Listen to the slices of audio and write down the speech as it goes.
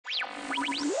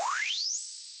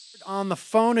on the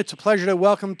phone. It's a pleasure to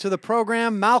welcome to the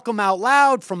program Malcolm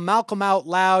OutLoud from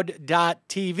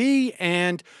MalcolmOutLoud.tv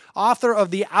and author of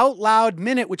the Out Loud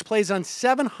Minute, which plays on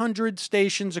 700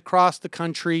 stations across the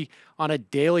country on a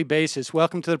daily basis.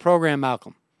 Welcome to the program,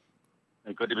 Malcolm.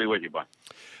 Good to be with you, bud.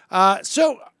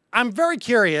 So I'm very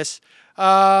curious.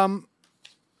 I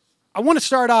want to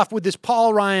start off with this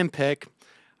Paul Ryan pick.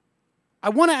 I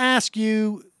want to ask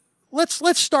you,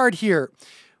 let's start here.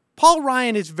 Paul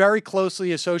Ryan is very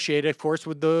closely associated, of course,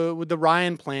 with the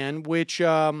Ryan plan, which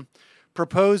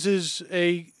proposes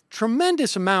a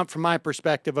tremendous amount, from my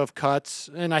perspective, of cuts,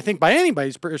 and I think by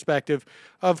anybody's perspective,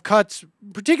 of cuts,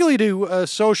 particularly to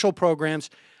social programs.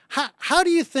 How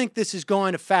do you think this is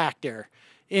going to factor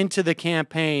into the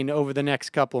campaign over the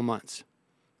next couple of months?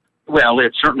 Well,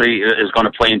 it certainly is going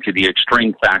to play into the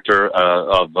extreme factor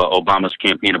of Obama's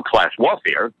campaign of class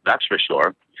warfare, that's for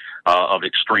sure. Of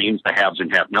extremes, the haves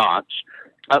and have-nots.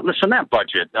 Listen, that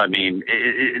budget, I mean,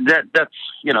 that's,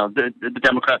 you know, the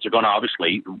Democrats are going to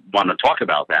obviously want to talk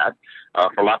about that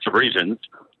for lots of reasons.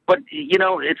 But, you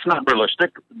know, it's not realistic.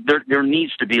 There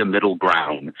needs to be a middle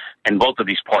ground, and both of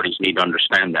these parties need to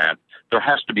understand that. There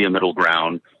has to be a middle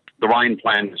ground. The Ryan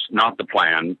plan is not the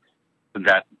plan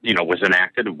that, you know, was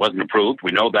enacted. It wasn't approved.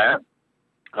 We know that.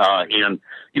 And,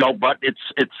 you know, but it's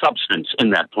substance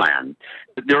in that plan.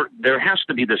 There has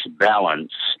to be this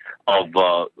balance of,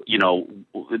 you know,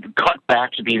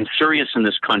 cutbacks, being serious in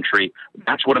this country.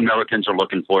 That's what Americans are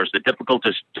looking for, is the difficult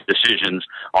decisions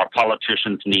our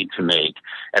politicians need to make.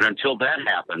 And until that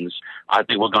happens, I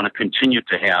think we're going to continue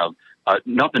to have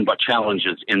nothing but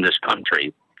challenges in this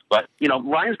country. But, you know,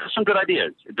 Ryan's got some good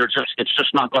ideas. It's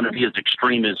just not going to be as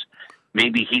extreme as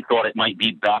maybe he thought it might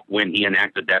be back when he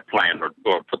enacted that plan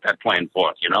or put that plan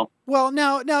forth, you know? Well,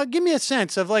 now give me a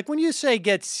sense of, like, when you say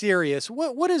get serious,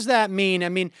 what does that mean? I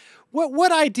mean,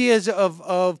 what ideas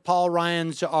of Paul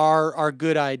Ryan's are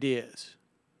good ideas?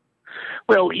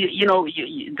 Well, you know,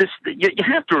 you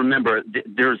have to remember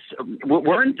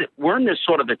we're in this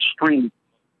sort of extreme.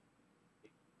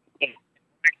 I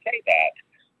say that.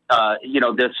 You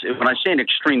know, when I say an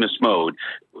extremist mode,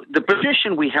 the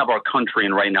position we have our country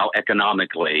in right now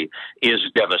economically is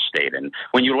devastating.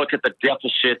 When you look at the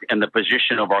deficit and the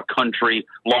position of our country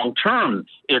long term,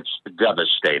 it's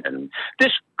devastating.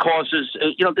 This causes,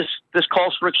 you know, this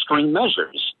calls for extreme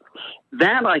measures.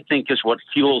 That, I think, is what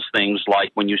fuels things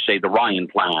like when you say the Ryan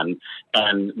plan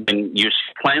and you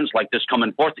see plans like this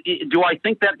coming forth. Do I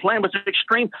think that plan was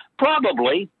extreme?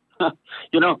 Probably.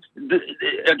 You know,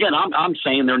 again, I'm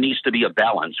saying there needs to be a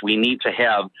balance. We need to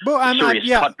have serious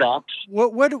cutbacks.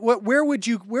 Where would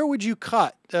you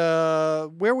cut?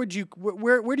 Where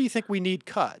do you think we need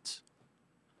cuts?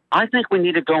 I think we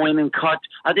need to go in and cut,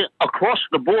 I think, across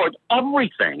the board,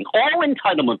 everything, all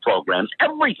entitlement programs,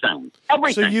 everything.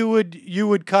 So you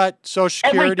would cut Social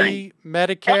Security,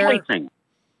 Medicare, everything.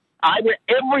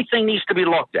 Everything needs to be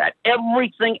looked at.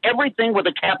 Everything with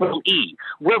a capital E.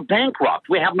 We're bankrupt.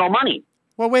 We have no money.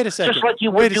 Well, wait a second. Just like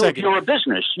you would do if you're a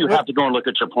business. You have to go and look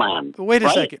at your plan. Wait a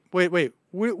second. Wait.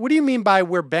 What do you mean by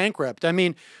we're bankrupt? I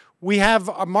mean, we have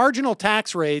marginal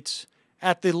tax rates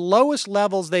at the lowest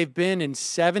levels they've been in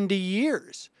 70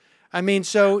 years. I mean,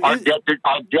 so our debt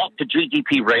to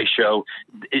GDP ratio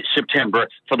in September,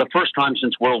 for the first time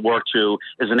since World War II,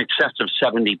 is in excess of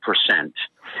 70%.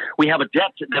 We have a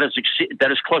debt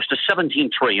that is close to $17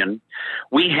 trillion.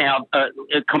 We have,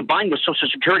 combined with Social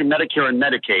Security, Medicare, and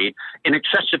Medicaid, in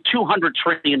excess of $200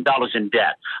 trillion in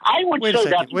debt. I would say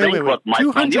that's bankrupt, my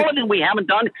friend. The only thing we haven't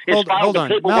done is file the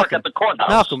paperwork at the courthouse.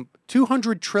 Malcolm,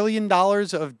 $200 trillion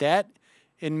of debt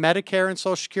in Medicare and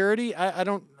Social Security? I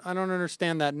don't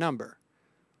understand that number.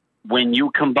 When you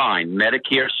combine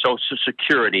Medicare, Social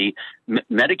Security,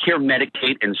 Medicare,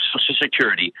 Medicaid, and Social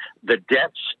Security, the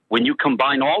debts, when you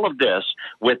combine all of this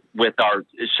with our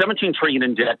 $17 trillion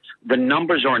in debt, the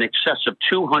numbers are in excess of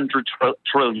 $200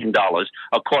 trillion,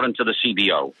 according to the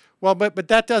CBO. Well, but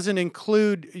that doesn't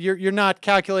include, you're not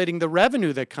calculating the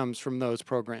revenue that comes from those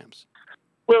programs.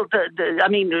 Well, I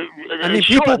mean,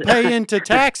 people pay into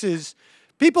taxes.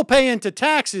 People pay into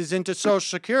taxes into Social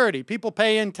Security. People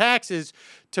pay in taxes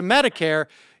to Medicare.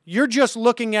 You're just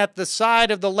looking at the side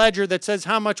of the ledger that says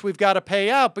how much we've got to pay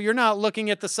out, but you're not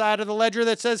looking at the side of the ledger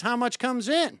that says how much comes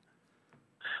in.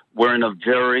 We're in a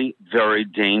very, very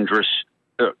dangerous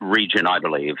region, I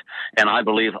believe, and I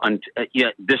believe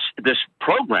this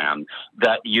program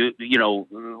that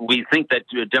we think that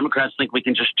Democrats think we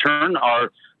can just turn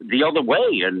the other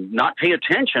way and not pay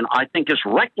attention, I think is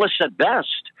reckless at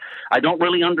best. I don't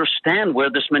really understand where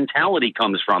this mentality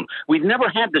comes from. We've never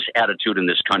had this attitude in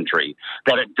this country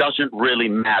that it doesn't really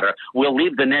matter. We'll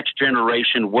leave the next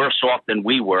generation worse off than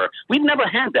we were. We've never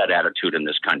had that attitude in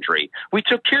this country. We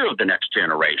took care of the next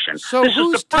generation. So this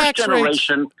is the first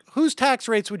generation. Whose tax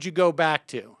rates would you go back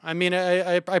to? I mean,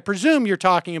 I presume you're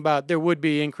talking about there would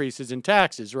be increases in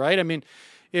taxes, right? I mean,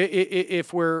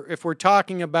 if we're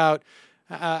talking about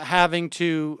having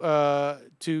to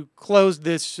close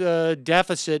this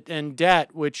deficit and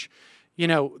debt, which, you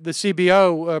know, the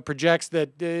CBO projects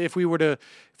that if we were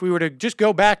to just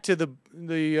go back to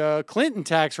the Clinton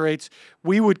tax rates,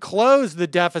 we would close the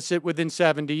deficit within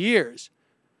 70 years.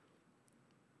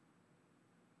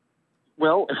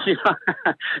 Well,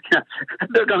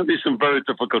 there are going to be some very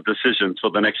difficult decisions for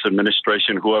the next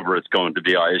administration, whoever it's going to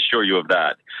be. I assure you of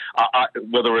that.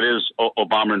 Whether it is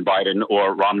Obama and Biden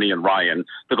or Romney and Ryan,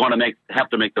 they're going to have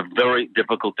to make the very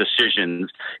difficult decisions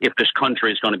if this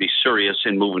country is going to be serious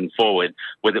in moving forward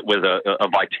with a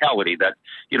vitality that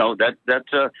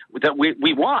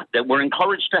we want, that we're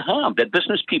encouraged to have, that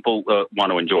business people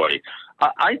want to enjoy.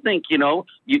 I think you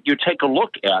take a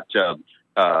look at.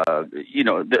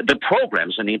 The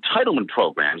programs and the entitlement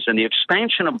programs and the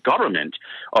expansion of government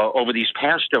over these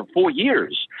past 4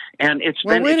 years. And it's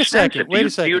been expensive. Wait a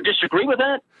second. Do you disagree with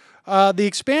that? The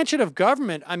expansion of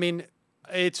government, I mean,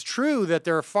 it's true that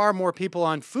there are far more people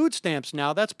on food stamps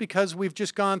now. That's because we've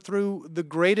just gone through the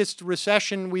greatest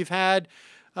recession we've had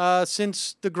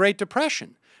since the Great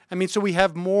Depression. I mean, so we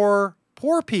have more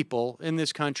poor people in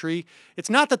this country. It's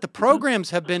not that the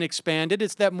programs have been expanded,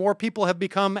 it's that more people have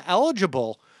become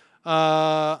eligible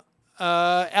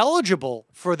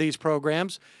for these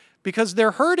programs because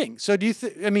they're hurting. So do you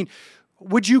I mean,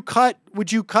 would you cut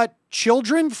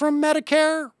children from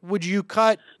Medicare?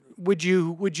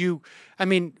 I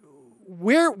mean,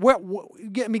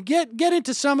 get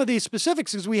into some of these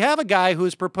specifics, because we have a guy who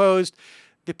has proposed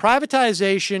the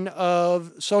privatization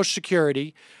of Social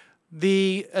Security,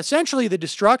 essentially the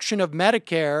destruction of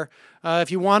Medicare. If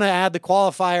you want to add the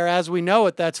qualifier as we know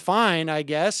it, that's fine, I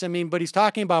guess. I mean, but he's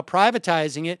talking about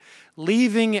privatizing it,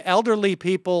 leaving elderly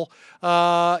people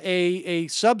a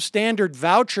substandard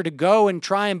voucher to go and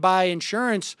try and buy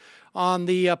insurance on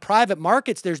the private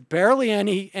markets. There's barely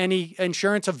any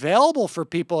insurance available for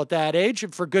people at that age,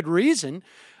 for good reason.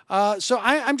 So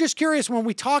I'm just curious, when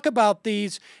we talk about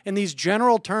these in these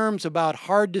general terms about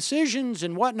hard decisions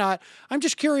and whatnot, I'm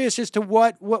just curious as to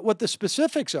what the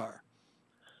specifics are.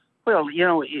 Well,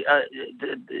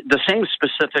 the same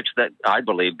specifics that I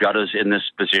believe got us in this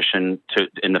position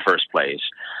in the first place.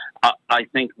 I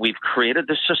think we've created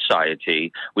this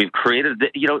society. We've created,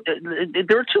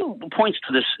 there are 2 points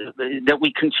to this that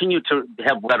we continue to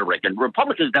have rhetoric, and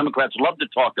Republicans, Democrats love to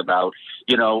talk about,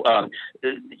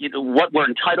 what we're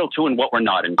entitled to and what we're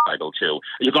not entitled to.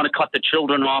 You're going to cut the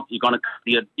children off. You're going to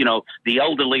cut the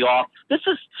elderly off. This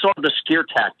is sort of the scare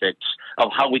tactics of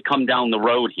how we come down the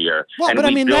road here. Well, and but I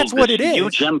mean, that's what it is.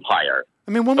 Huge empire.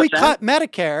 I mean, when we cut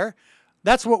Medicare,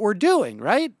 that's what we're doing,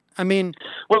 right? I mean,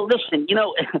 well, listen,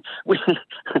 we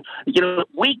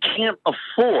can't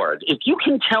afford. If you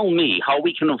can tell me how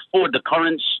we can afford the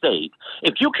current state,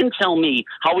 if you can tell me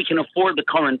how we can afford the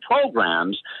current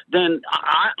programs, then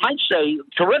I'd say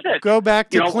terrific. Go back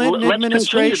to Clinton administration. Let's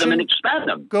continue them and expand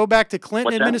them. Go back to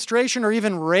Clinton administration or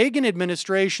even Reagan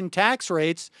administration tax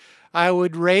rates. I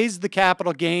would raise the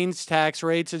capital gains tax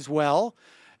rates as well.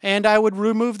 And I would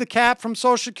remove the cap from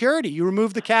Social Security. You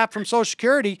remove the cap from Social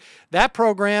Security, that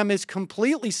program is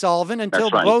completely solvent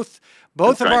until both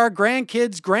of our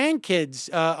grandkids'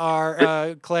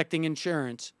 are collecting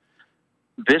insurance.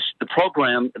 This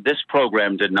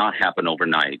program did not happen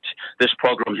overnight. This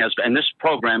program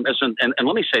isn't. And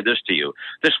let me say this to you: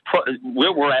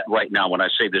 where we're at right now, when I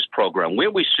say this program,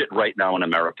 where we sit right now in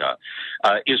America,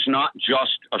 is not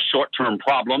just a short-term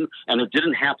problem, and it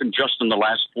didn't happen just in the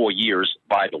last 4 years.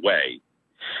 By the way,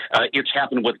 it's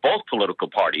happened with both political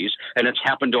parties, and it's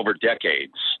happened over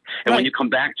decades. And when you come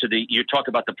back to you talk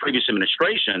about the previous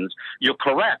administrations, you're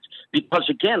correct. Because,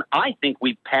 again, I think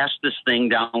we've passed this thing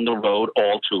down the road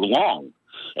all too long.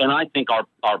 And I think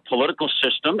our political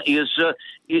system is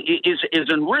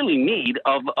in really need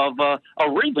of a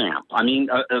revamp. I mean,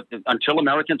 until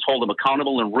Americans hold them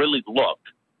accountable and really look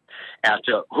at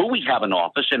who we have in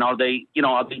office, and are they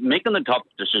making the tough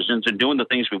decisions and doing the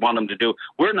things we want them to do?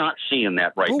 We're not seeing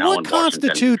that right now. What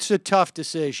constitutes a tough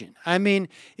decision? I mean,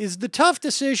 is the tough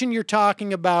decision you're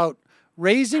talking about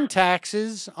raising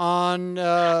taxes on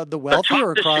the wealthy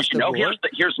or across the board?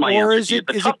 Here's my answer. Or is it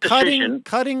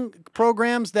cutting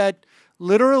programs that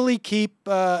literally keep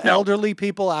elderly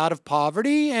people out of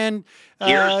poverty? And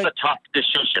here's the tough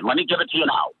decision. Let me give it to you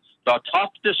now. The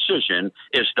tough decision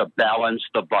is to balance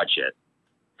the budget.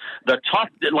 The tough,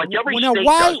 like every state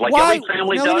does, like every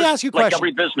family does, let me ask you a like question.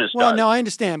 every business Well, does. no, I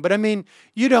understand. But I mean,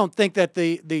 you don't think that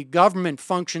the government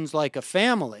functions like a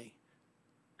family.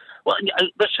 Well,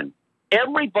 listen,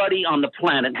 everybody on the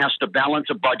planet has to balance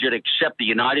a budget except the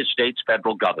United States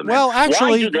federal government. Well,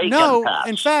 actually, why do they no. get passed?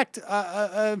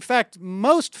 In fact,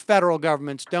 most federal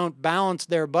governments don't balance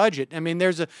their budget. I mean,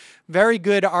 there's a very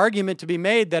good argument to be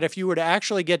made that if you were to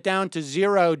actually get down to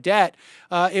zero debt,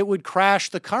 it would crash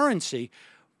the currency.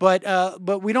 But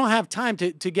we don't have time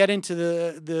to get into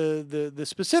the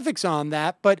specifics on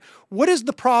that. But what is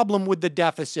the problem with the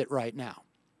deficit right now?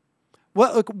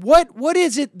 What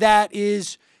is it that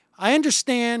is? I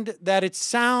understand that it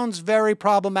sounds very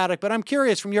problematic, but I'm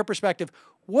curious from your perspective,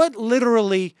 what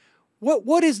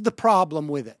is the problem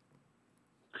with it?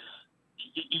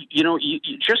 You know,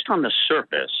 just on the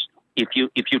surface, if you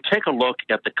take a look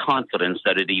at the confidence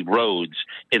that it erodes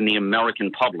in the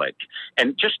American public,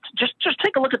 and just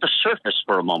take a look at the surface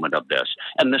for a moment of this,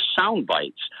 and the sound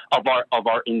bites of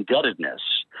our indebtedness,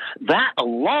 that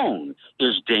alone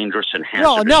is dangerous and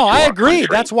hazardous. Well, no, I agree. Country.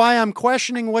 That's why I'm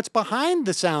questioning what's behind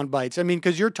the sound bites. I mean,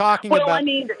 because you're talking about. I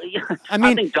mean,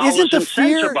 isn't the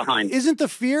fear behind? Isn't the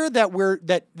fear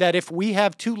that that if we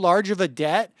have too large of a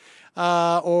debt,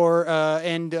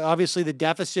 and obviously the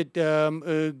deficit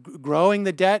growing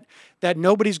the debt, that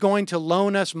nobody's going to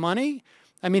loan us money?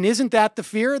 I mean, isn't that the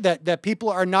fear that people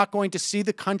are not going to see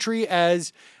the country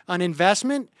as an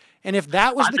investment? And if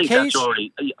that was the case,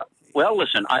 well,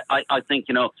 listen, I think,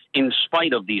 you know, in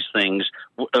spite of these things,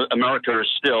 America is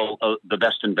still the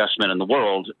best investment in the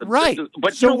world. Right.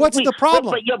 But so what's the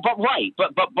problem?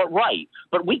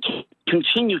 But we can't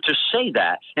continue to say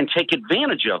that and take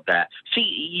advantage of that.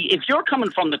 See, if you're coming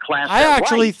from the class, I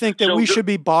actually think that we should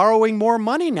be borrowing more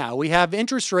money now. We have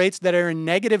interest rates that are in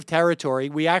negative territory.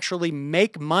 We actually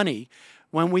make money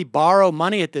when we borrow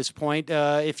money at this point,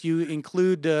 if you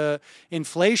include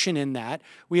inflation in that.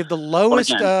 We have the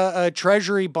lowest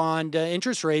Treasury bond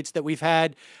interest rates that we've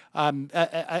had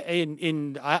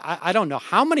in I don't know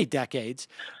how many decades.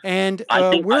 And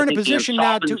we're in a position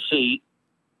now to...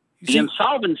 The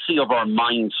insolvency of our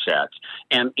mindset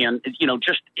and you know,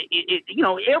 just, you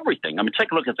know, everything. I mean,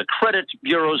 take a look at the credit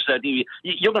bureaus that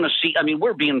you're going to see. I mean,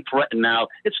 we're being threatened now.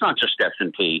 It's not just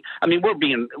S&P. I mean, we're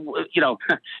being, you know,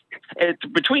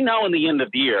 between now and the end of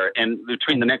the year and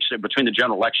between the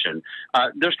general election,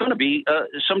 there's going to be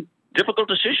some difficult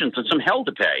decisions and some hell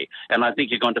to pay. And I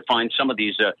think you're going to find some of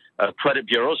these credit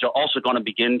bureaus are also going to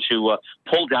begin to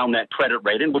pull down that credit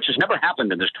rating, which has never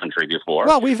happened in this country before.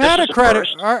 Well, we've had a credit.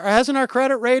 Hasn't our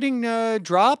credit rating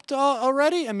dropped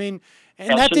already? I mean,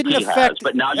 and that didn't affect.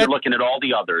 But now you're looking at all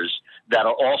the others that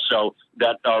are also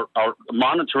are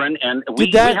monitoring, and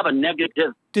we have a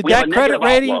negative. Did that credit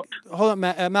rating? Hold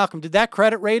on, Malcolm. Did that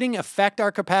credit rating affect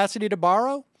our capacity to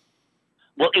borrow?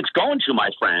 Well, it's going to, my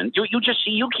friend. You just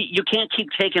see you can't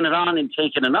keep taking it on and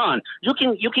taking it on. You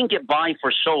can get by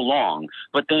for so long,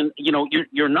 but then you know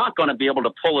you're not going to be able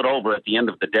to pull it over at the end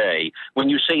of the day. When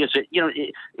you say it's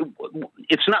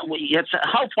not. It's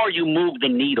how far you move the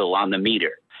needle on the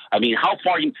meter. I mean, how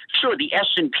far you? Sure, the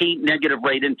S&P negative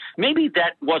rating. Maybe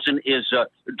that wasn't as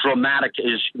dramatic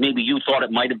as maybe you thought it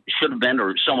should have been,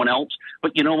 or someone else.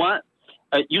 But you know what?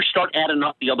 You start adding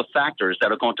up the other factors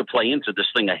that are going to play into this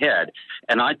thing ahead,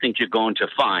 and I think you're going to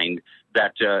find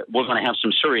that we're going to have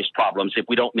some serious problems if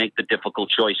we don't make the difficult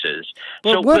choices.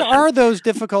 But so what are those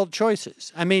difficult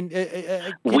choices? I mean,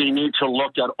 we need to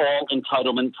look at all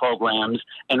entitlement programs,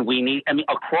 and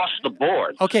across the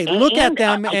board. Okay, look at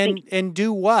them and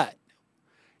do what?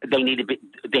 They need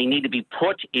to be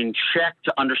put in check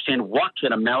to understand what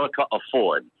can America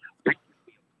afford.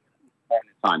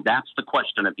 That's the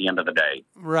question at the end of the day.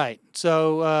 Right.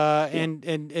 So,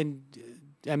 and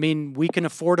I mean, we can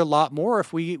afford a lot more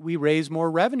if we raise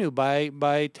more revenue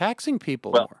by taxing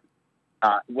people more.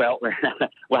 We'll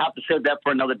have to save that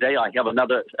for another day. I have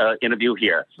another interview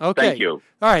here. Okay. Thank you.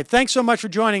 All right. Thanks so much for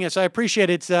joining us. I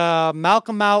appreciate it. It's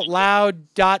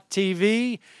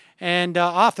MalcolmOutLoud.tv and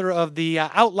author of the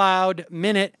Out Loud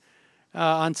Minute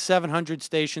on 700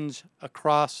 stations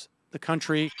across the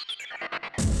country.